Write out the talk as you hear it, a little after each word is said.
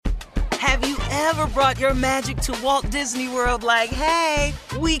Have you ever brought your magic to Walt Disney World like, hey,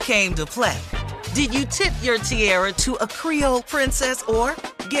 we came to play? Did you tip your tiara to a Creole princess or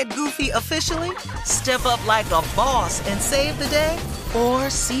get goofy officially? Step up like a boss and save the day? Or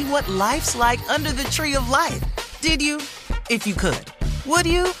see what life's like under the tree of life? Did you? If you could. Would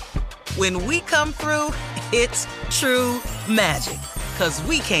you? When we come through, it's true magic. 'Cause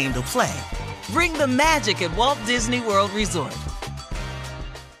we came to play. Bring the magic at Walt Disney World Resort.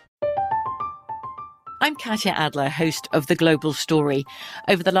 I'm Katya Adler, host of The Global Story.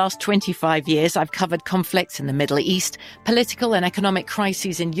 Over the last 25 years, I've covered conflicts in the Middle East, political and economic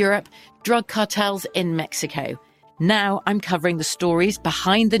crises in Europe, drug cartels in Mexico. Now I'm covering the stories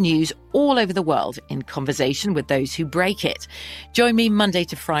behind the news all over the world in conversation with those who break it. Join me Monday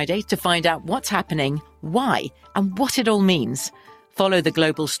to Friday to find out what's happening, why, and what it all means. Follow The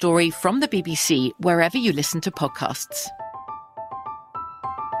Global Story from the BBC wherever you listen to podcasts.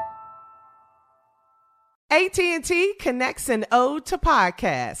 AT&T connects an ode to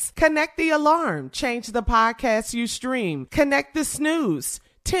podcasts. Connect the alarm. Change the podcast you stream. Connect the snooze.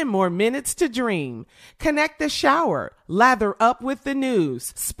 10 more minutes to dream. Connect the shower. Lather up with the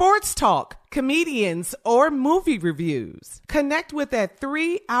news. Sports talk, comedians, or movie reviews. Connect with that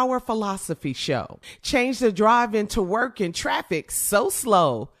 3-hour philosophy show. Change the drive into work in traffic so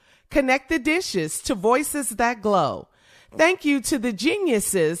slow. Connect the dishes to voices that glow. Thank you to the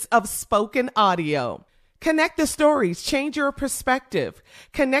geniuses of spoken audio. Connect the stories, change your perspective.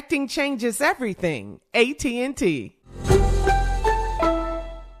 Connecting changes everything. AT&T.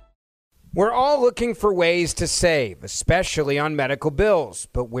 We're all looking for ways to save, especially on medical bills.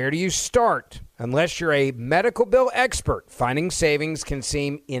 But where do you start? Unless you're a medical bill expert, finding savings can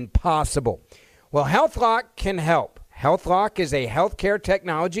seem impossible. Well, HealthLock can help. HealthLock is a healthcare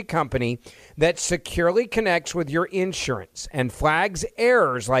technology company that securely connects with your insurance and flags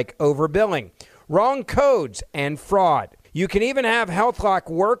errors like overbilling, wrong codes, and fraud. You can even have HealthLock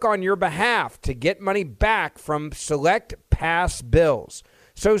work on your behalf to get money back from select past bills.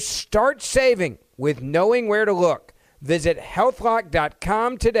 So start saving with knowing where to look. Visit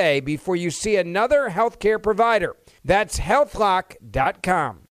healthlock.com today before you see another healthcare provider. That's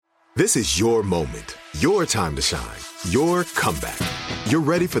healthlock.com. This is your moment, your time to shine, your comeback. You're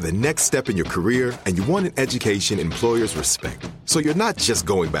ready for the next step in your career, and you want an education employers respect. So you're not just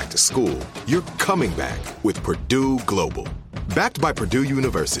going back to school, you're coming back with Purdue Global. Backed by Purdue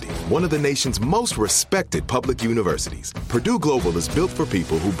University, one of the nation's most respected public universities, Purdue Global is built for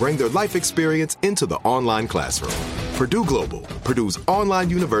people who bring their life experience into the online classroom. Purdue Global, Purdue's online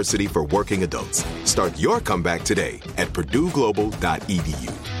university for working adults. Start your comeback today at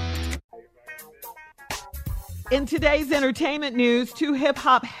purdueglobal.edu. In today's entertainment news, 2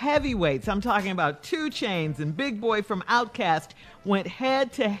 hip-hop heavyweights, I'm talking about 2 Chainz and Big Boy from Outkast, went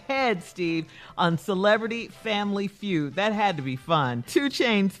head-to-head, Steve, on Celebrity Family Feud. That had to be fun. 2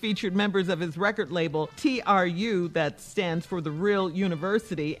 Chainz featured members of his record label, TRU, that stands for The Real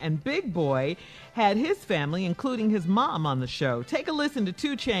University, and Big Boy had his family, including his mom, on the show. Take a listen to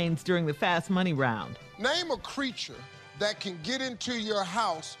 2 Chainz during the Fast Money round. Name a creature that can get into your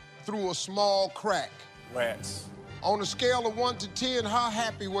house through a small crack. Rats. On a scale of 1 to 10, how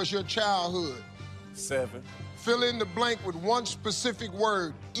happy was your childhood? 7. Fill in the blank with one specific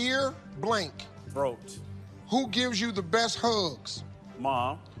word. Ear, blank. Throat. Who gives you the best hugs?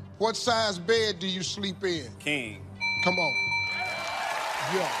 Mom. What size bed do you sleep in? King. Come on.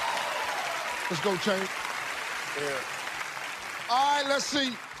 Yeah. Let's go, Chainz. Yeah. All right, let's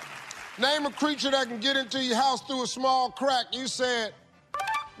see. Name a creature that can get into your house through a small crack. You said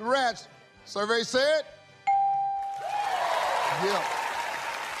rats. Survey said? Yeah.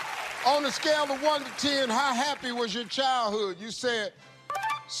 On a scale of 1 to 10, how happy was your childhood? You said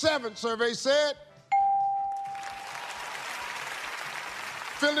 7, survey said.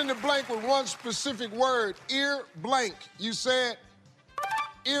 Fill in the blank with one specific word. Ear, blank. You said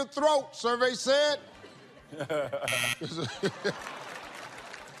ear, throat, survey said.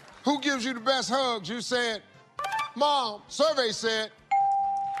 Who gives you the best hugs? You said Mom, survey said.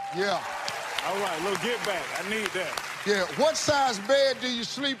 Yeah. All right, little get back. I need that. Yeah. What size bed do you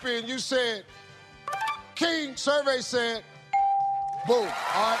sleep in? You said king. Survey said boom. All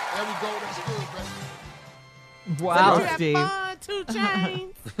right, there we go. That's good, baby. Wow, So Steve. you had fun, 2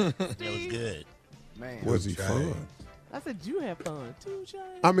 Chainz. That was good. Man, Was he fun? I said you had fun, 2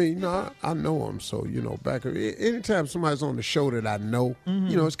 Chainz. I mean, no, I know him, so, back anytime somebody's on the show that I know,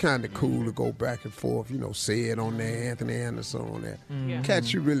 it's kind of cool to go back and forth, say it on there, Anthony Anderson on there. Yeah.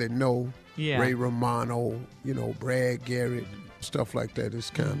 Cats you really know, Yeah. Ray Romano, Brad Garrett, stuff like that. It's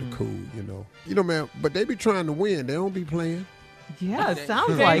kind of cool, man. But they be trying to win. They don't be playing. Yeah, it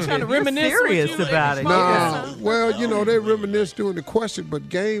sounds They like trying to it. You're reminisce with serious you, about it. Nah, well, they reminisce during the question, but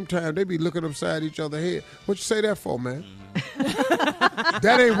game time, they be looking upside each other's head. What you say that for, man?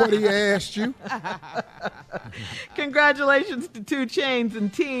 That ain't what he asked you. Congratulations to 2 Chainz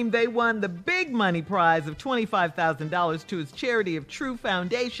and team. They won the big money prize of $25,000 to his charity of True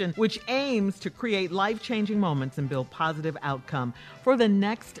Foundation, which aims to create life-changing moments and build positive outcome for the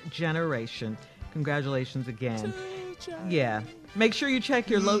next generation. Congratulations again. Yeah. Make sure you check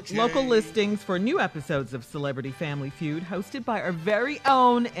your local listings for new episodes of Celebrity Family Feud, hosted by our very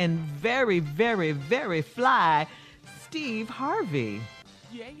own and very, very, very fly Steve Harvey.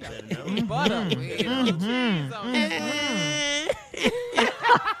 Butter.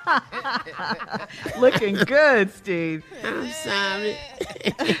 Looking good, Steve. I'm sorry.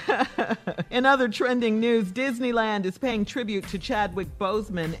 In other trending news, Disneyland is paying tribute to Chadwick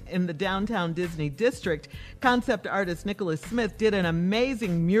Boseman in the downtown Disney district. Concept artist Nicholas Smith did an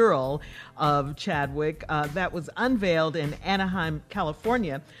amazing mural of Chadwick that was unveiled in Anaheim,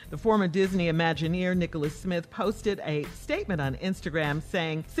 California. The former Disney Imagineer Nicholas Smith posted a statement on Instagram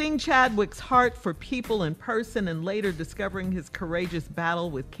saying, "Seeing Chadwick's heart for people in person and later discovering his courageous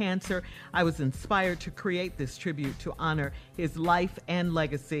battle with cancer, I was inspired to create this tribute to honor his life and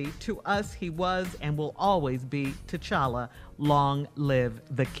legacy. To us, he was and will always be T'Challa. Long live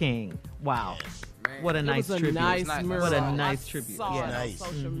the king." Wow. Yes. What a nice tribute. mural. What a nice tribute. Saw Yeah. it Nice.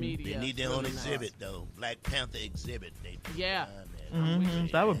 on social media. They need their Really own nice. exhibit, though. Black Panther exhibit. They put Yeah. on there.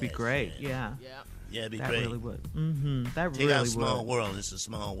 That would be Yes, great. yes. Yeah. Yeah. Yeah, it'd be That great. really would. That Take really out Small would. World. It's a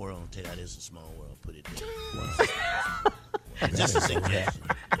small world. Take out It's a Small World. Put it there. Just a suggestion.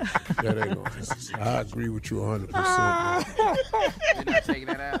 That ain't gonna. I agree with you 100%. You're not taking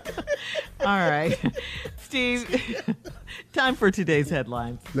that out. All right. Steve, time for today's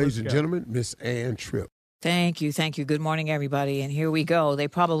headlines. Ladies and gentlemen, Miss Ann Tripp. Thank you. Good morning, everybody. And here we go. They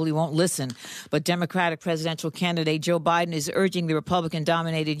probably won't listen, but Democratic presidential candidate Joe Biden is urging the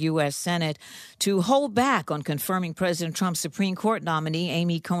Republican-dominated U.S. Senate to hold back on confirming President Trump's Supreme Court nominee,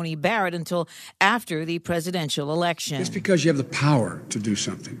 Amy Coney Barrett, until after the presidential election. Just because you have the power to do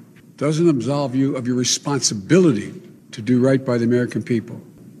something doesn't absolve you of your responsibility to do right by the American people.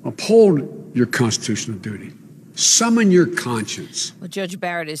 Uphold your constitutional duty. Summon your conscience. Well, Judge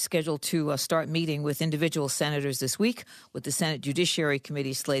Barrett is scheduled to start meeting with individual senators this week, with the Senate Judiciary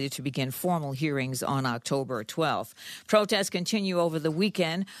Committee slated to begin formal hearings on October 12th. Protests continue over the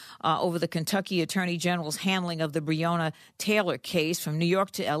weekend over the Kentucky Attorney General's handling of the Breonna Taylor case. From New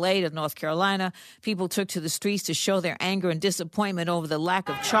York to L.A. to North Carolina, people took to the streets to show their anger and disappointment over the lack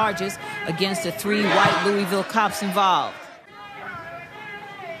of charges against the 3 white Louisville cops involved.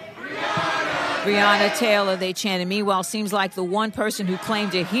 Breonna Taylor, they chanted. Meanwhile, seems like the one person who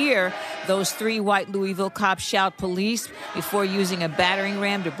claimed to hear those 3 white Louisville cops shout police before using a battering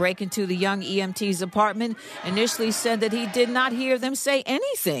ram to break into the young EMT's apartment initially said that he did not hear them say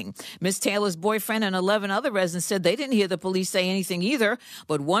anything. Miss Taylor's boyfriend and 11 other residents said they didn't hear the police say anything either.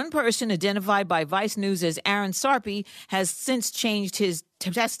 But one person, identified by Vice News as Aaron Sarpy, has since changed his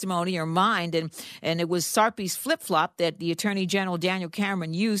testimony or mind, and it was Sarpy's flip-flop that the Attorney General Daniel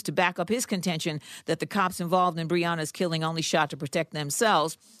Cameron used to back up his contention that the cops involved in Breonna's killing only shot to protect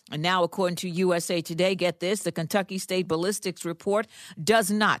themselves. And now, according to USA Today, get this, the Kentucky State Ballistics report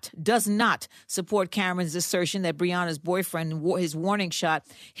does not support Cameron's assertion that Breonna's boyfriend, his warning shot,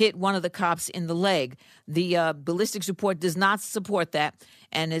 hit one of the cops in the leg. The ballistics report does not support that.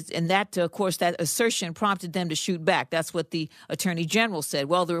 And that, of course, that assertion prompted them to shoot back. That's what the Attorney General said.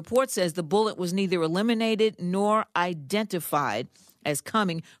 Well, the report says the bullet was neither eliminated nor identified as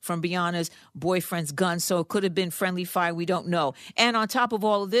coming from Breonna's boyfriend's gun, so it could have been friendly fire. We don't know. And on top of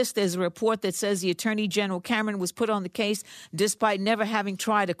all of this, there's a report that says the Attorney General Cameron was put on the case despite never having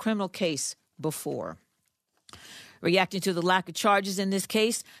tried a criminal case before. Reacting to the lack of charges in this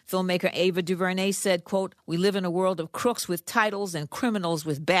case, filmmaker Ava DuVernay said, quote, "We live in a world of crooks with titles and criminals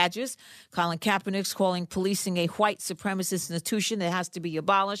with badges." Colin Kaepernick's calling policing a white supremacist institution that has to be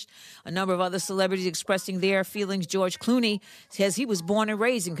abolished. A number of other celebrities expressing their feelings. George Clooney says he was born and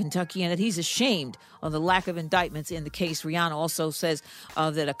raised in Kentucky and that he's ashamed of the lack of indictments in the case. Rihanna also says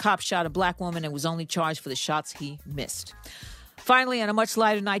that a cop shot a black woman and was only charged for the shots he missed. Finally, on a much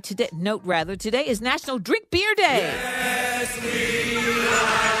lighter note, today is National Drink Beer Day. Yes, we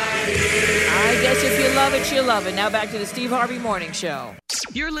I guess if you love it, you love it. Now back to the Steve Harvey Morning Show.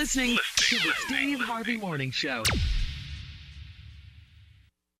 You're listening to the Steve Harvey Morning Show.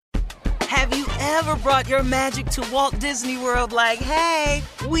 Have you ever brought your magic to Walt Disney World like, hey,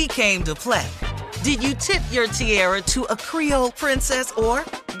 we came to play? Did you tip your tiara to a Creole princess or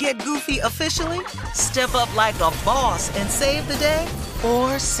Get goofy officially? Step up like a boss and save the day?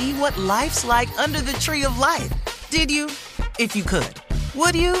 Or see what life's like under the tree of life? Did you? If you could.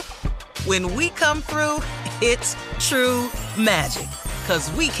 Would you? When we come through, it's true magic.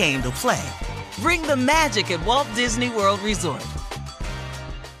 'Cause we came to play. Bring the magic at Walt Disney World Resort.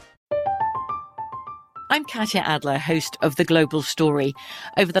 I'm Katya Adler, host of The Global Story.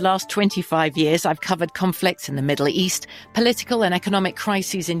 Over the last 25 years, I've covered conflicts in the Middle East, political and economic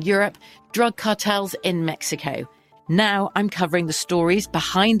crises in Europe, drug cartels in Mexico. Now I'm covering the stories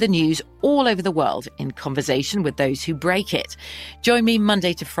behind the news all over the world in conversation with those who break it. Join me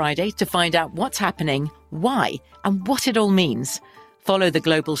Monday to Friday to find out what's happening, why, and what it all means. Follow The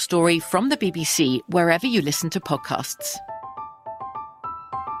Global Story from the BBC wherever you listen to podcasts.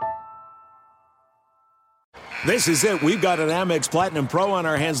 This is it. We've got an Amex Platinum Pro on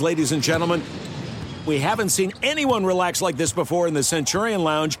our hands, ladies and gentlemen. We haven't seen anyone relax like this before in the Centurion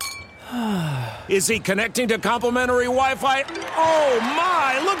Lounge. Is he connecting to complimentary Wi-Fi? Oh,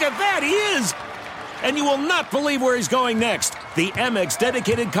 my! Look at that! He is! And you will not believe where he's going next. The Amex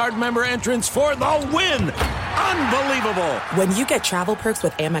dedicated card member entrance for the win! Unbelievable! When you get travel perks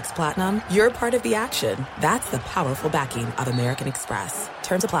with Amex Platinum, you're part of the action. That's the powerful backing of American Express.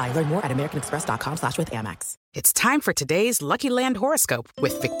 Terms apply. Learn more at americanexpress.com/withAmex. It's time for today's Lucky Land horoscope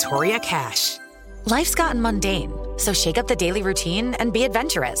with Victoria Cash. Life's gotten mundane, so shake up the daily routine and be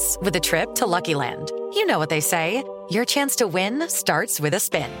adventurous with a trip to Lucky Land. You know what they say, your chance to win starts with a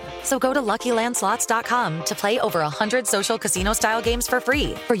spin. So go to LuckyLandSlots.com to play over 100 social casino-style games for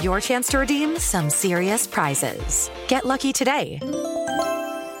free for your chance to redeem some serious prizes. Get lucky today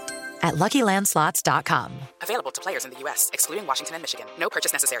at LuckyLandSlots.com. Available to players in the U.S., excluding Washington and Michigan. No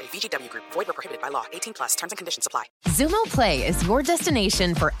purchase necessary. VGW Group. Void where prohibited by law. 18+. Terms and conditions apply. Xumo Play is your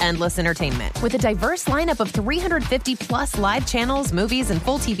destination for endless entertainment. With a diverse lineup of 350+ live channels, movies, and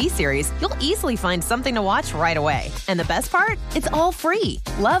full TV series, you'll easily find something to watch right away. And the best part? It's all free.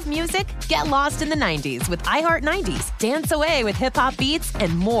 Love music? Get lost in the 90s with iHeart 90s. Dance away with hip-hop beats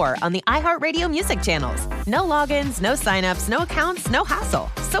and more on the iHeartRadio music channels. No logins, no signups, no accounts, no hassle.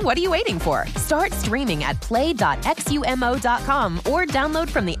 So what are you waiting for? Start streaming at play.xumo.com or download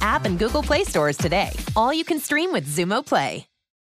from the app and Google Play stores today. All you can stream with Xumo Play.